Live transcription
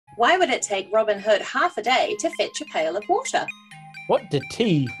Why would it take Robin Hood half a day to fetch a pail of water? What did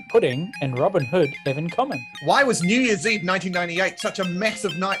tea, pudding, and Robin Hood have in common? Why was New Year's Eve 1998 such a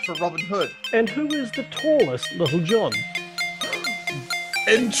massive night for Robin Hood? And who is the tallest Little John?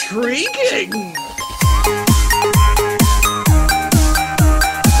 Intriguing!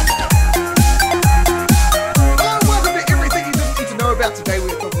 Hello, welcome to Everything You Didn't Need to Know About. Today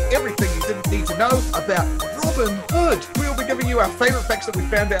we're talking everything you didn't need to know about Robin Hood. We'll be giving you our favourite facts that we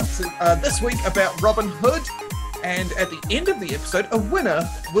found out this week about Robin Hood. And at the end of the episode, a winner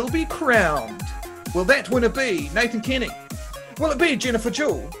will be crowned. Will that winner be Nathan Kenny? Will it be Jennifer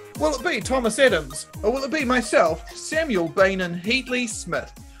Jewell? Will it be Thomas Adams? Or will it be myself, Samuel Bainan Heatley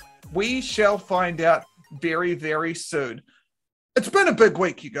Smith? We shall find out very, very soon. It's been a big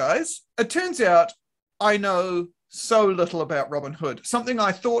week, you guys. It turns out I know so little about Robin Hood. Something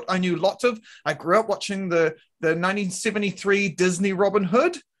I thought I knew lots of. I grew up watching the 1973 Disney Robin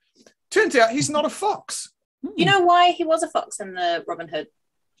Hood. Turns out he's not a fox. You know why he was a fox in the Robin Hood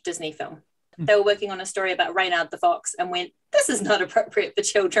Disney film? They were working on a story about Reynard the Fox and went, this is not appropriate for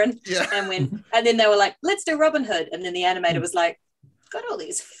children. Yeah. And then they were like, let's do Robin Hood. And then the animator was like, got all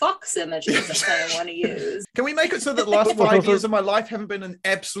these fox images that I don't want to use. Can we make it so that the last 5 years of my life haven't been an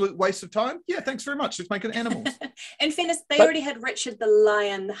absolute waste of time? Yeah, thanks very much. Let's make it animals. In fairness, they already had Richard the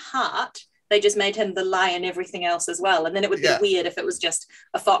Lionheart. They just made him the lion, everything else as well. And then it would be weird if it was just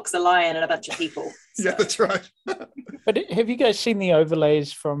a fox, a lion, and a bunch of people. So. Yeah, that's right. But have you guys seen the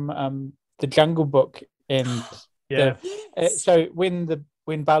overlays from the Jungle Book? And so when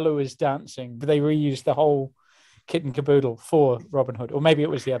Baloo is dancing, they reused the whole kit and caboodle for Robin Hood, or maybe it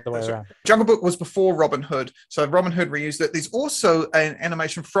was the other way around. Jungle Book was before Robin Hood, so Robin Hood reused it. There's also an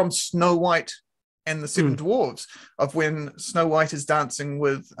animation from Snow White and the Seven Dwarves of when Snow White is dancing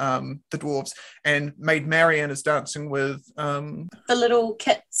with the dwarves and Maid Marian is dancing with the little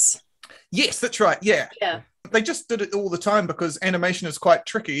kits. Yes, that's right. Yeah. They just did it all the time because animation is quite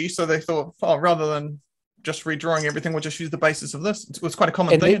tricky, so they thought, rather than just redrawing everything, we'll just use the basis of this. It was quite a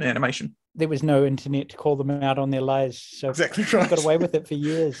common thing in animation. There was no internet to call them out on their lies, so exactly right. Got away with it for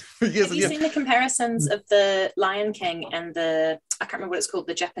years. Have you seen the comparisons of the Lion King and I can't remember what it's called,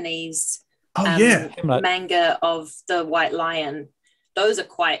 the Japanese manga of the White Lion? Those are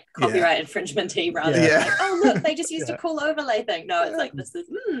quite copyright infringement-y rather than like, oh look, they just used a cool overlay thing. No, it's like this is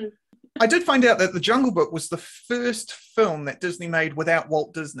I did find out that the Jungle Book was the first film that Disney made without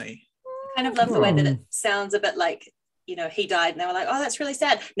Walt Disney. I kind of love the way that it sounds a bit like, he died and they were like, oh, that's really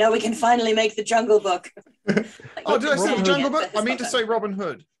sad. Now we can finally make the Jungle Book. Did I say the Jungle Book? I mean to say Robin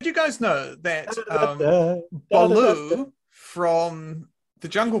Hood. Did you guys know that Baloo from the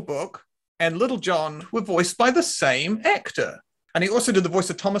Jungle Book and Little John were voiced by the same actor? And he also did the voice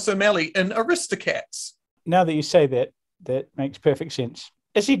of Thomas O'Malley in Aristocats. Now that you say that, that makes perfect sense.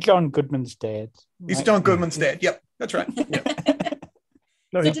 Is he John Goodman's dad? He's John Goodman's dad. Yep, that's right. Yep.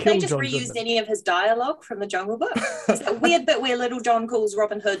 No, so did they just reuse any of his dialogue from the Jungle Book? It's a weird bit where Little John calls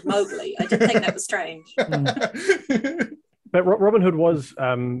Robin Hood Mowgli. I did think that was strange. But Robin Hood was,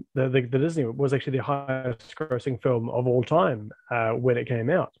 the Disney was actually the highest grossing film of all time when it came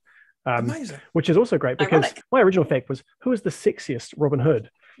out. Amazing. Which is also great because my original fact was, who is the sexiest Robin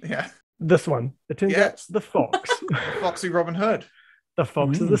Hood? Yeah. This one. It turns out it's the fox. Foxy Robin Hood. The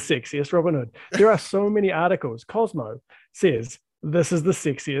fox is the sexiest Robin Hood. There are so many articles. Cosmo says, this is the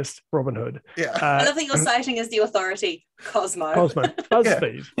sexiest Robin Hood. Yeah. I love that you're citing as the authority, Cosmo.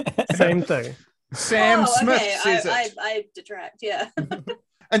 BuzzFeed. Same thing. Sam Smith says it. I detract,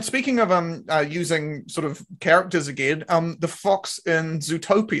 And speaking of using sort of characters again, the fox in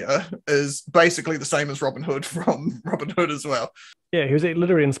Zootopia is basically the same as Robin Hood from Robin Hood as well. Yeah, he was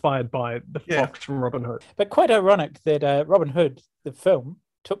literally inspired by the fox from Robin Hood. But quite ironic that Robin Hood, the film,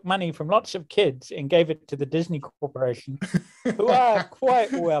 took money from lots of kids and gave it to the Disney Corporation, who are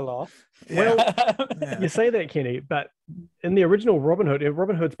quite well off. Well, you say that, Kenny, but in the original Robin Hood,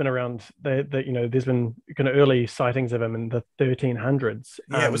 Robin Hood's been around. There's been kind of early sightings of him in the 1300s.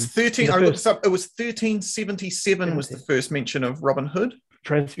 Yeah, it was 13. I looked up. It was 1377 was the first mention of Robin Hood.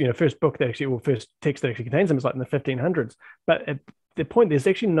 First book that actually, first text that actually contains him is like in the 1500s. But at the point,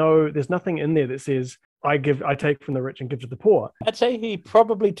 there's nothing in there that says I take from the rich and give to the poor. I'd say he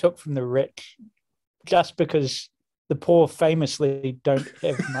probably took from the rich just because the poor famously don't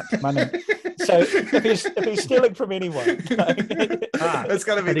have much money. So if he's stealing from anyone, it's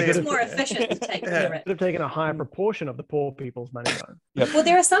got to be it's more efficient to take from the rich. Could have taken a higher proportion of the poor people's money, though. Yep. Well,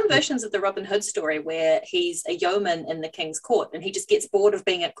 there are some versions of the Robin Hood story where he's a yeoman in the king's court and he just gets bored of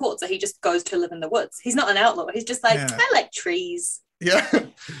being at court, so he just goes to live in the woods. He's not an outlaw. He's just like, I like trees. Yeah.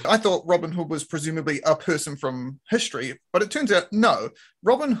 I thought Robin Hood was presumably a person from history, but it turns out no.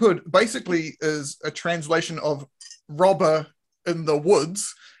 Robin Hood basically is a translation of robber in the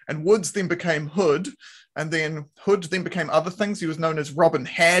woods, and woods then became hood, and then hood then became other things. He was known as Robin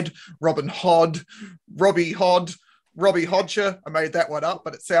Had, Robin Hod, Robbie Hod, Robbie Hodger. I made that one up,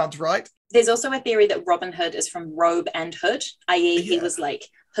 but it sounds right. There's also a theory that Robin Hood is from robe and hood, i.e. he was like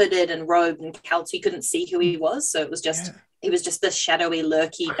hooded and robed and cowled, so you couldn't see who he was. So it was just he was just this shadowy,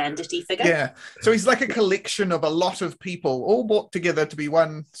 lurky, bandity figure. Yeah. So he's like a collection of a lot of people all brought together to be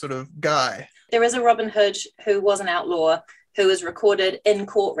one sort of guy. There is a Robin Hood who was an outlaw who was recorded in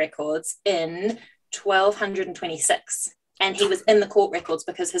court records in 1226. And he was in the court records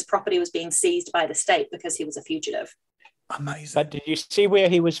because his property was being seized by the state because he was a fugitive. Amazing. But did you see where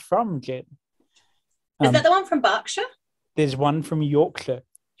he was from, Jen? Is that the one from Berkshire? There's one from Yorkshire.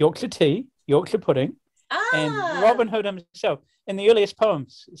 Yorkshire tea, Yorkshire pudding, and Robin Hood himself in the earliest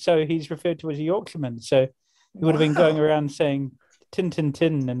poems. So he's referred to as a Yorkshireman. So he would have been going around saying tin, tin,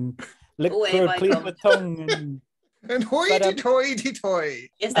 tin, and lick clean with tongue. And hoity-toity-toy.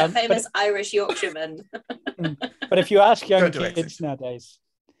 Is that famous Irish Yorkshireman? But if you ask young kids nowadays,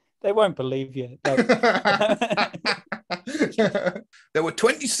 they won't believe you. There were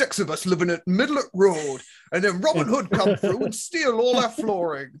 26 of us living at Midlet Road, and then Robin Hood come through and steal all our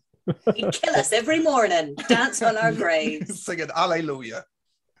flooring. He'd kill us every morning, dance on our graves. Singing Hallelujah.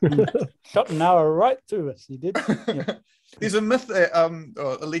 Shot an hour right through us, he did. Yeah. There's a myth,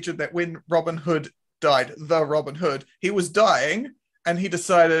 or a legend that when Robin Hood died, the Robin Hood, he was dying, and he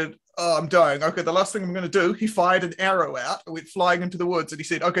decided, oh, I'm dying. Okay, the last thing I'm going to do, he fired an arrow out and went flying into the woods, and he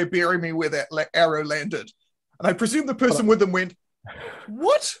said, okay, bury me where that arrow landed. And I presume the person with him went,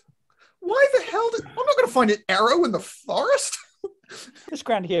 what? Why the hell I'm not going to find an arrow in the forest? This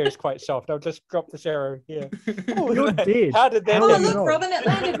ground here is quite soft. I'll just drop this arrow here. Oh, you're dead. How did that happen? Look, Robin, it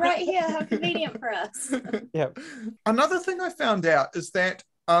landed right here. How convenient for us. Yeah. Another thing I found out is that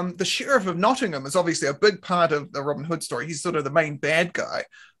the Sheriff of Nottingham is obviously a big part of the Robin Hood story. He's sort of the main bad guy.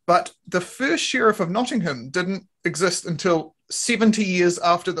 But the first Sheriff of Nottingham didn't exist until 70 years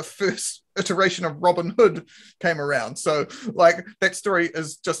after the first iteration of Robin Hood came around. So, like, that story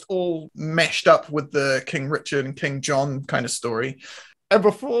is just all mashed up with the King Richard and King John kind of story. And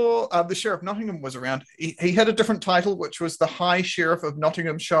before the Sheriff of Nottingham was around, he had a different title, which was the High Sheriff of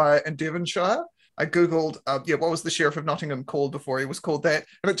Nottinghamshire and Devonshire. I Googled, what was the Sheriff of Nottingham called before he was called that?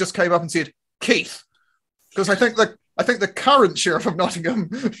 And it just came up and said, Keith. Because I think the current Sheriff of Nottingham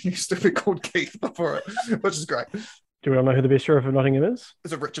used to be called Keith before it, which is great. Do we all know who the best Sheriff of Nottingham is?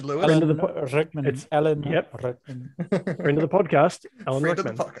 Is it Richard Lewis? Alan Rickman. It's Alan Rickman. Friend of the podcast, Alan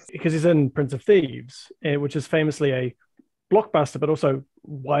Rickman. Because he's in Prince of Thieves, which is famously a blockbuster, but also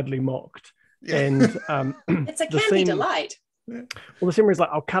widely mocked. Yeah. And it's a candy delight. Well, the scene where he's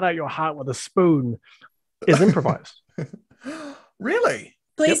like, I'll cut out your heart with a spoon is improvised. Really?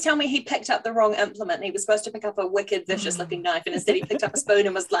 Please tell me he picked up the wrong implement and he was supposed to pick up a wicked, vicious-looking knife, and instead he picked up a spoon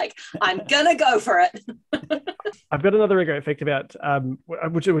and was like, I'm gonna go for it. I've got another great fact about,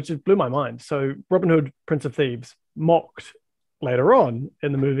 which blew my mind. So Robin Hood, Prince of Thieves, mocked later on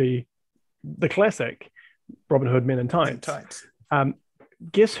in the movie, the classic, Robin Hood, Men in Tights.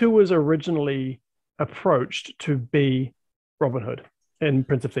 Guess who was originally approached to be Robin Hood in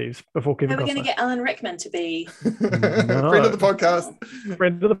Prince of Thieves before Kevin Costner? Are we going to get Alan Rickman to be... No. Friend of the podcast.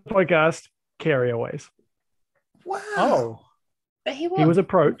 Friend of the podcast, Carryaways. Wow. Oh. But he was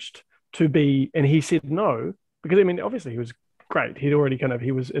approached to be, and he said no, because, I mean, obviously he was great. He'd already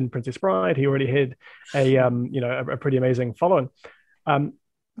he was in Princess Bride. He already had a pretty amazing following.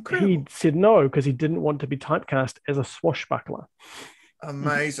 He said no because he didn't want to be typecast as a swashbuckler.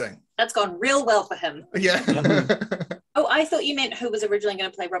 Amazing. That's gone real well for him. Yeah. Oh, I thought you meant who was originally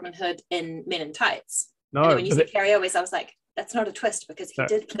going to play Robin Hood in Men in Tights. No. And when you said Carryaways, I was like, that's not a twist because he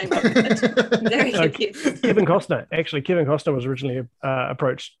did play Robin Hood. Very confused. Kevin Costner was originally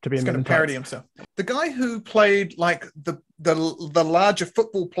approached to be in Men in Tights. Parody himself. The guy who played like the larger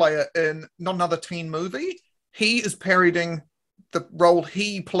football player in not another teen movie, he is parodying the role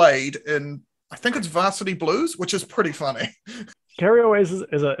he played in, I think it's Varsity Blues, which is pretty funny. Carryaways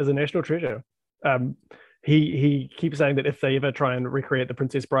is a national treasure. He keeps saying that if they ever try and recreate the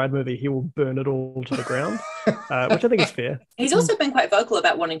Princess Bride movie, he will burn it all to the ground, which I think is fair. He's also been quite vocal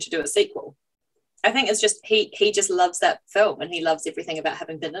about wanting to do a sequel. I think it's just he just loves that film and he loves everything about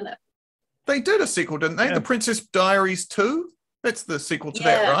having been in it. They did a sequel, didn't they? Yeah. The Princess Diaries 2? That's the sequel to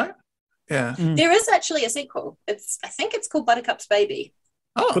that, right? Yeah. Mm. There is actually a sequel. I think it's called Buttercup's Baby.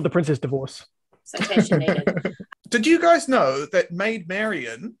 Oh. It's called The Princess Divorce. Citation needed. Did you guys know that Maid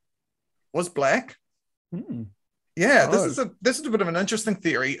Marian was black? Mm. Yeah, this is a bit of an interesting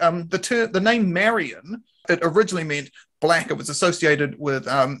theory. The name Marion, it originally meant black. It was associated with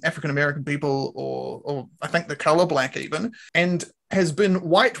African American people, or I think the color black even, and has been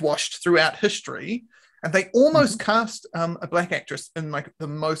whitewashed throughout history. And they almost cast a black actress in like the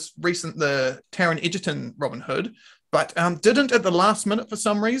most recent, the Taron Egerton Robin Hood, but didn't at the last minute for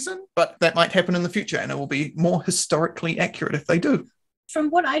some reason. But that might happen in the future, and it will be more historically accurate if they do. From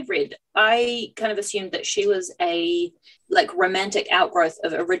what I'd read, I kind of assumed that she was a like romantic outgrowth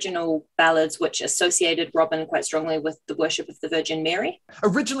of original ballads, which associated Robin quite strongly with the worship of the Virgin Mary.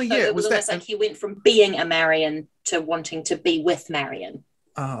 Originally, so yeah, it was almost like he went from being a Marian to wanting to be with Marian.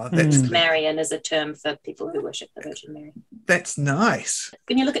 Oh, that's Marian is a term for people who worship the Virgin Mary. That's nice.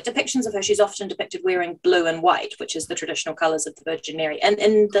 When you look at depictions of her, she's often depicted wearing blue and white, which is the traditional colours of the Virgin Mary. And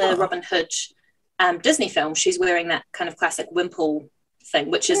in the Robin Hood Disney film, she's wearing that kind of classic wimple thing,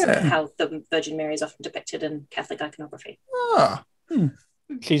 which is how the Virgin Mary is often depicted in Catholic iconography.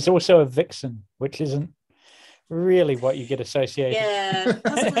 She's also a vixen, which isn't really what you get associated. Yeah,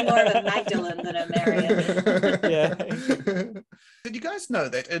 possibly more of a Magdalene than a Marian. Yeah. Did you guys know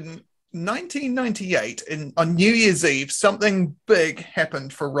that in 1998, on New Year's Eve, something big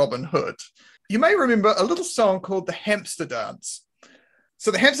happened for Robin Hood? You may remember a little song called the Hamster Dance. So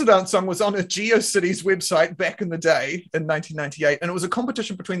the Hamster Dance song was on a GeoCities website back in the day in 1998, and it was a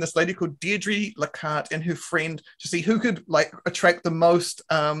competition between this lady called Deirdre Lacarte and her friend to see who could like attract the most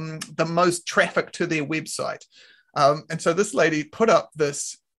traffic to their website. And so this lady put up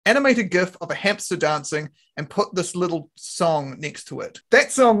this animated GIF of a hamster dancing and put this little song next to it.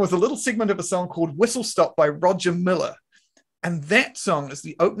 That song was a little segment of a song called Whistle Stop by Roger Miller. And that song is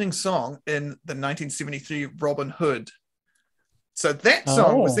the opening song in the 1973 Robin Hood. So that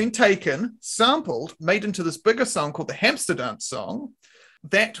song was then taken, sampled, made into this bigger song called the Hamster Dance song.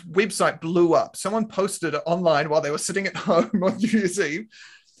 That website blew up. Someone posted it online while they were sitting at home on New Year's Eve.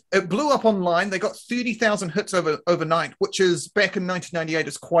 It blew up online. They got 30,000 hits overnight, which is back in 1998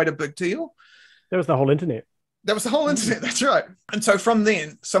 is quite a big deal. That was the whole internet. That was the whole internet. That's right. And so from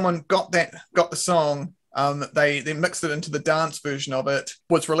then, someone got the song. They mixed it into the dance version of it,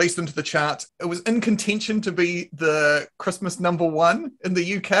 was released into the chart. It was in contention to be the Christmas #1 in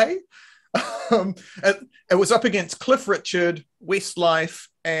the UK. It was up against Cliff Richard, Westlife,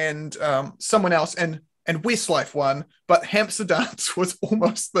 and someone else, and Westlife won, but Hamster Dance was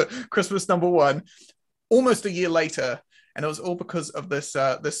almost the Christmas #1 almost a year later. And it was all because of this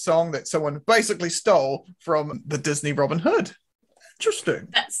song that someone basically stole from the Disney Robin Hood. Interesting.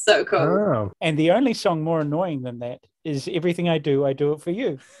 That's so cool. Oh. And the only song more annoying than that is Everything I Do it for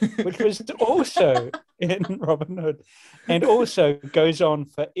you, which was also in Robin Hood and also goes on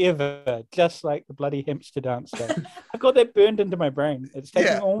forever, just like the bloody hamster dance does. I've got that burned into my brain. It's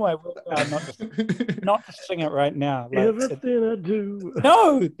taking all my willpower not to sing it right now. Like, Everything I do.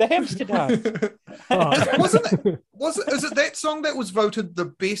 No, the hamster dance. Is it that song that was voted the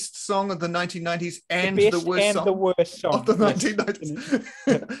best song of the 1990s and the worst song of the 1990s?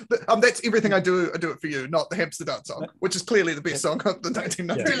 That's Everything I Do it for you, not the Hamster Dance song, which is clearly the best song of the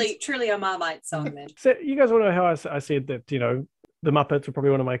 1990s. Truly a Marmite song, then. So you guys want to know how I said that, the Muppets were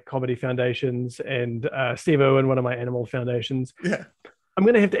probably one of my comedy foundations and Steve Irwin, one of my animal foundations. Yeah. I'm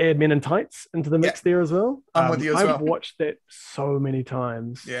going to have to add Men in Tights into the mix there as well. I'm with you as well. I've watched that so many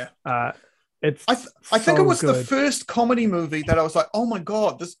times. Yeah. I think it was the first comedy movie that I was like, oh my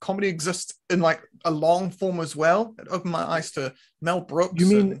God, this comedy exists in like a long form as well. It opened my eyes to Mel Brooks. You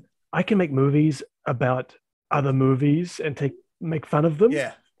mean I can make movies about other movies and make fun of them?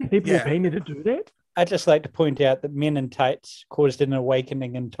 Yeah. People will pay me to do that? I'd just like to point out that Men in Tights caused an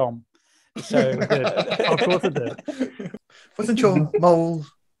awakening in Thom. So of course it did. Wasn't your mole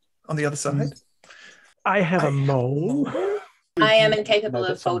on the other side? I have a mole. I am incapable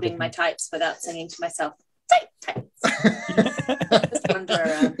of folding my tights without singing to myself. Tights. Just wander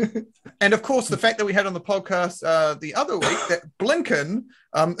around. And of course, the fact that we had on the podcast the other week that Blinken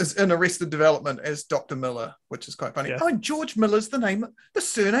is in Arrested Development as Dr. Miller, which is quite funny. Yeah. Oh, and George Miller's the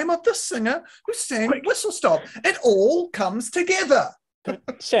surname of the singer who sang Whistle Stop. It all comes together.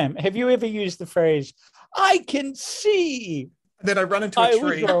 Sam, have you ever used the phrase, I can see? Then I run into a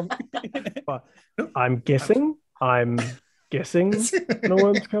tree. I'm guessing no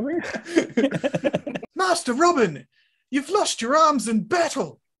one's coming. Master Robin, you've lost your arms in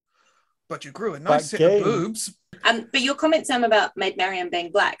battle, but you grew a nice set of boobs. But your comment, Sam, about Maid Marian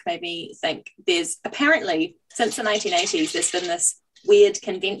being black made me think there's apparently, since the 1980s, there's been this weird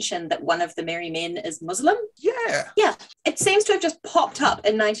convention that one of the merry men is Muslim. Yeah. Yeah. It seems to have just popped up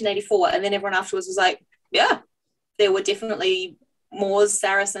in 1984, and then everyone afterwards was like, yeah, there were definitely Moors,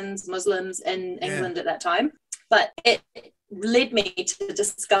 Saracens, Muslims in England at that time. but it led me to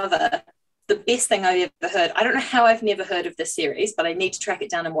discover the best thing I've ever heard. I don't know how I've never heard of this series, but I need to track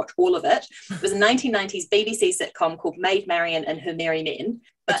it down and watch all of it. It was a 1990s BBC sitcom called Maid Marian and Her Merry Men.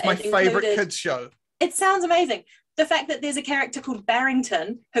 It's my favorite kids show. It sounds amazing. The fact that there's a character called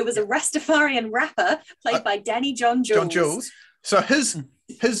Barrington, who was a Rastafarian rapper played by Danny John Jules. John Jules. So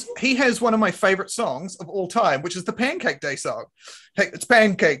he has one of my favorite songs of all time, which is the Pancake Day song. Hey, it's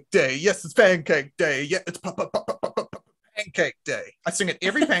Pancake Day. Yes, it's Pancake Day. Yeah, it's Pancake Day. I sing it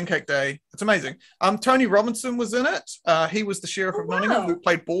every Pancake Day. It's amazing. Tony Robinson was in it. He was the sheriff of Nottingham who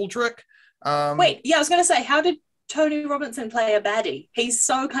played Baldrick. I was going to say, how did Tony Robinson play a baddie? He's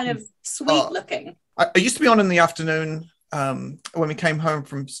so kind of sweet looking. I used to be on in the afternoon when we came home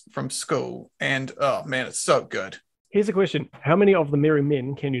from school, and oh man, it's so good. Here's a question: how many of the Merry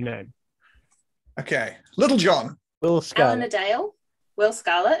Men can you name? Okay, Little John, Will Scarlet, Alan Adale, Will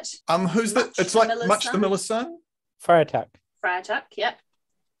Scarlet. Who's that? It's like Much the Miller's Son. Friar Tuck. Friar Tuck, yep.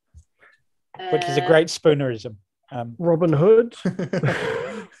 Which is a great spoonerism. Robin Hood.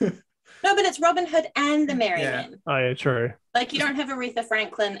 No, but it's Robin Hood and the Merry Men. Oh, yeah, true. Like, you don't have Aretha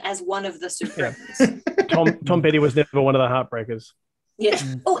Franklin as one of the Supremes. Tom Petty was never one of the Heartbreakers. Yeah.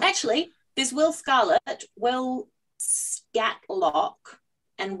 Oh, actually, there's Will Scarlet, Will Scatlock,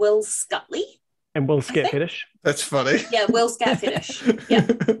 and Will Scutley. And Will Scatfetish. That's funny. Yeah, Will Scatfetish. Yeah.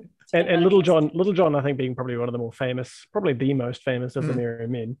 And Little John, I think, being probably one of the more famous, probably the most famous of the Merry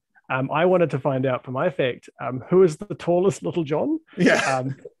Men. I wanted to find out for my fact, who is the tallest Little John? Yeah.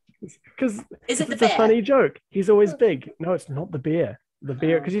 Because it's a funny joke. He's always big. No, it's not the bear. The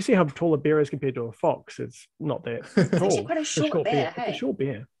bear, because you see how tall a bear is compared to a fox. It's not that tall. It's actually quite a short bear. Hey? A short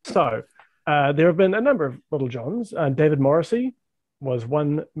bear. So there have been a number of Little Johns. David Morrissey was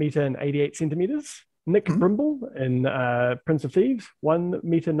 1 meter and 88 centimeters. Nick Brimble in Prince of Thieves, 1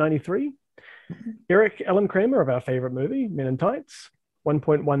 meter 93. Eric Allen Kramer of our favorite movie, Men in Tights,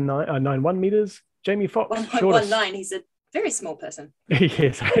 1.91 meters. Jamie Foxx, 1.19. He's a very small person.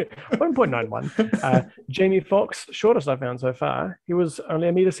 Yes, 1.91. Jamie Foxx, shortest I've found so far, he was only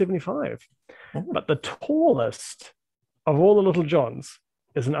 1.75 m. But the tallest of all the Little Johns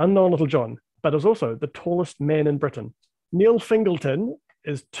is an unknown Little John, but is also the tallest man in Britain. Neil Fingleton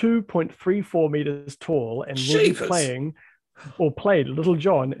is 2.34 meters tall and will be played Little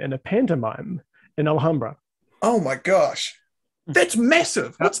John in a pantomime in Alhambra. Oh my gosh. That's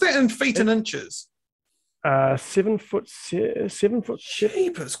massive. What's that in feet and inches? 7 foot.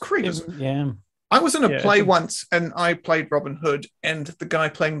 Jeepers creepers. Yeah. I was in a play once and I played Robin Hood, and the guy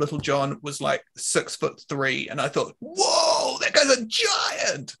playing Little John was like 6'3", and I thought, whoa, that guy's a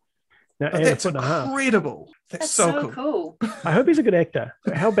giant. Now, that's incredible. That's so cool. I hope he's a good actor.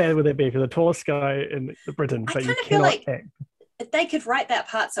 How bad would that be for the tallest guy in Britain? I kind of feel like they could write that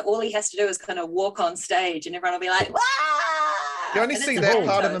part so all he has to do is kind of walk on stage and everyone will be like, "Wah!" You only see that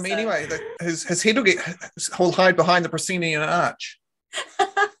part of him anyway. His head will hide behind the proscenium arch.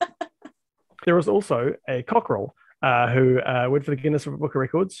 There was also a cockerel who went for the Guinness Book of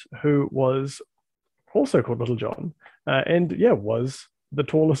Records, who was also called Little John, and was the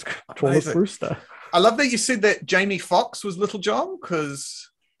tallest rooster. I love that you said that Jamie Foxx was Little John,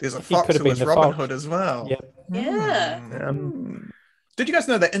 because there's a fox who was Robin Hood as well. Yep. Yeah. Did you guys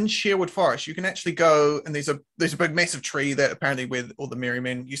know that in Sherwood Forest you can actually go, and there's a big massive tree that apparently where all the merry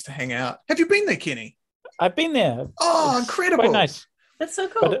men used to hang out? Have you been there, Kenny? I've been there. Oh, it's incredible! Quite nice. That's so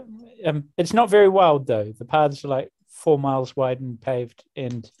cool. But it's not very wild though. The paths are like 4 miles wide and paved,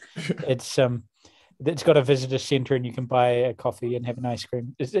 and it's got a visitor centre, and you can buy a coffee and have an ice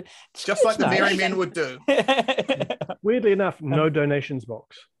cream. It's just like the merry men would do. Weirdly enough, no donations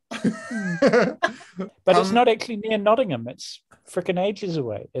box. But it's not actually near Nottingham. It's frickin' ages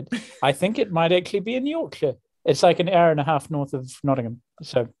away. I think it might actually be in Yorkshire. It's like an hour and a half north of Nottingham.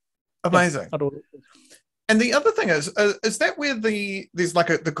 So amazing. And the other thing is that where there's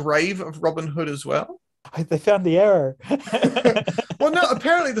like the grave of Robin Hood as well? They found the error. Well, no,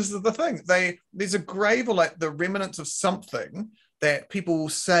 apparently this is the thing. There's a grave, or like the remnants of something that people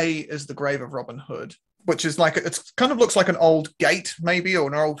say is the grave of Robin Hood, which is like, it's kind of looks like an old gate maybe, or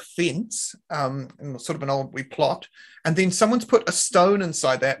an old fence, and sort of an old wee plot. And then someone's put a stone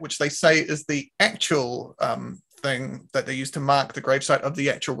inside that, which they say is the actual thing that they used to mark the gravesite of the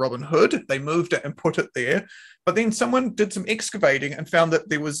actual Robin Hood. They moved it and put it there. But then someone did some excavating and found that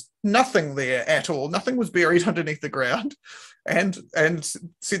there was nothing there at all. Nothing was buried underneath the ground, and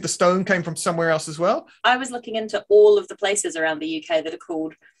said the stone came from somewhere else as well. I was looking into all of the places around the UK that are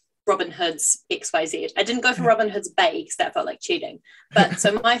called Robin Hood's XYZ. I didn't go for Robin Hood's Bay because that felt like cheating. But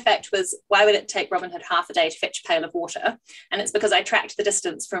so my fact was, why would it take Robin Hood half a day to fetch a pail of water? And it's because I tracked the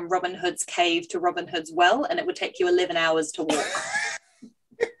distance from Robin Hood's cave to Robin Hood's well, and it would take you 11 hours to walk.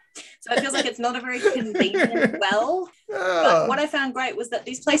 So it feels like it's not a very convenient well. But what I found great was that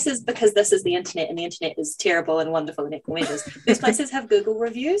these places, because this is the internet and the internet is terrible and wonderful in equal measures, these places have Google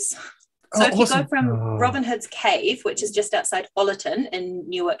reviews. So if you go from Robin Hood's cave, which is just outside Ollerton in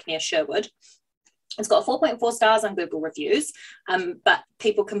Newark near Sherwood, it's got 4.4 stars on Google reviews, but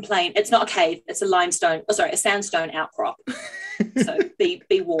people complain it's not a cave, it's a sandstone outcrop. So be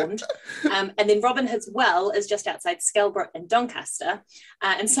warned. And then Robin Hood's well is just outside Skelbrook in Doncaster.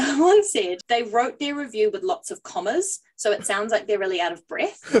 And someone said they wrote their review with lots of commas, so it sounds like they're really out of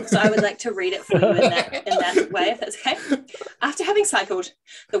breath. So I would like to read it for you in that way, if that's okay. After having cycled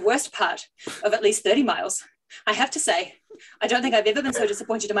the worst part of at least 30 miles, I have to say, I don't think I've ever been so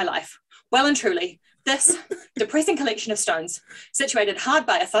disappointed in my life. Well and truly, this depressing collection of stones, situated hard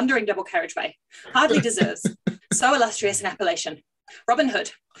by a thundering double carriageway, hardly deserves so illustrious an appellation. Robin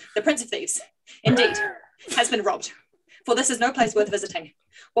Hood, the Prince of Thieves, indeed, has been robbed, for this is no place worth visiting,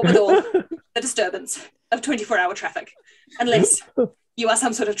 what with all the disturbance of 24-hour traffic, unless you are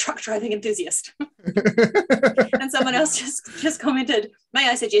some sort of truck driving enthusiast. And someone else just commented, may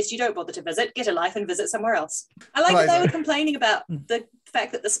I suggest you don't bother to visit, get a life and visit somewhere else. I like that they were complaining about the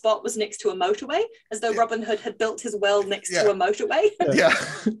fact that the spot was next to a motorway, as though Robin Hood had built his well next to a motorway. Yeah.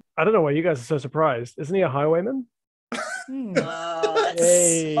 I don't know why you guys are so surprised. Isn't he a highwayman? Oh,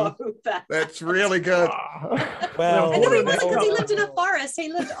 that's so bad. That's really good. Well, and no, he wasn't, because he lived in a forest.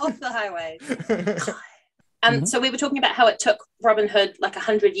 He lived off the highway. So we were talking about how it took Robin Hood like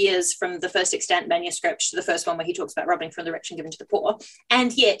 100 years from the first extant manuscript to the first one where he talks about robbing from the rich and giving to the poor.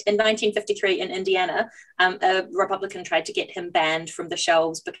 And yet in 1953 in Indiana, a Republican tried to get him banned from the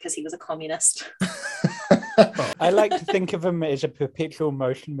shelves because he was a communist. I like to think of him as a perpetual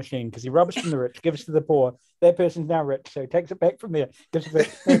motion machine, because he robs from the rich, gives to the poor. That person's now rich, so he takes it back from there, gives it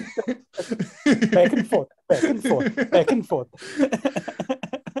back and forth, back and forth, back and forth.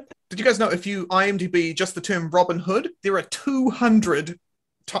 Did you guys know, if you IMDb just the term Robin Hood, there are 200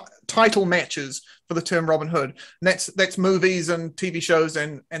 title matches for the term Robin Hood. And that's movies and TV shows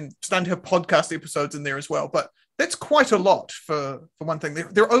and starting to have podcast episodes in there as well. But that's quite a lot for one thing.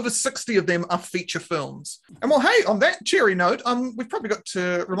 There are over 60 of them are feature films. And well, hey, on that cheery note, we've probably got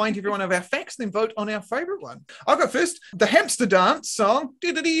to remind everyone of our facts, then vote on our favourite one. I'll go first. The Hamster Dance song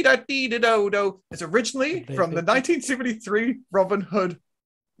is originally from the 1973 Robin Hood,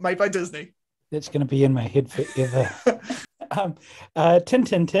 made by Disney. That's going to be in my head forever. Tin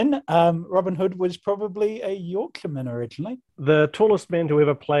Tin Tin. Robin Hood was probably a Yorkshireman originally. The tallest man to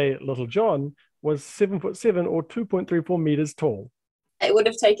ever play Little John was 7'7" or 2.34 meters tall. It would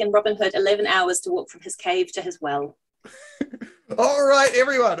have taken Robin Hood 11 hours to walk from his cave to his well. All right,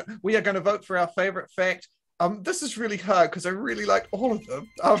 everyone. We are going to vote for our favourite fact. This is really hard because I really like all of them.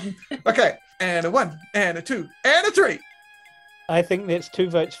 Okay, and a 1, and a 2, and a 3. I think that's 2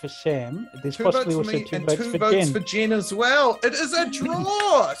 votes for Sam. There's two possibly votes for also me, 2 and votes 2 for votes Jen. for Jen as well. It is a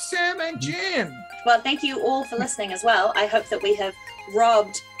draw, Sam and Jen. Well, thank you all for listening as well. I hope that we have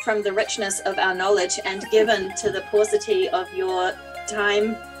robbed from the richness of our knowledge and given to the paucity of your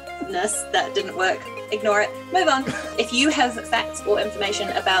timeness. That didn't work. Ignore it. Move on. If you have facts or information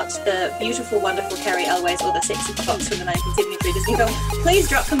about the beautiful, wonderful Carrie Elways or the sexy fox from the 1973 Disney film, please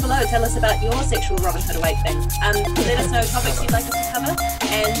drop them below. Tell us about your sexual Robin Hood awake thing. Let us know topics you'd like us to cover,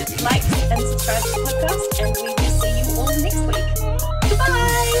 and like and subscribe to the podcast, and we will see you all next week.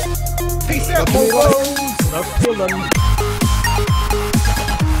 Goodbye. Peace out, folks.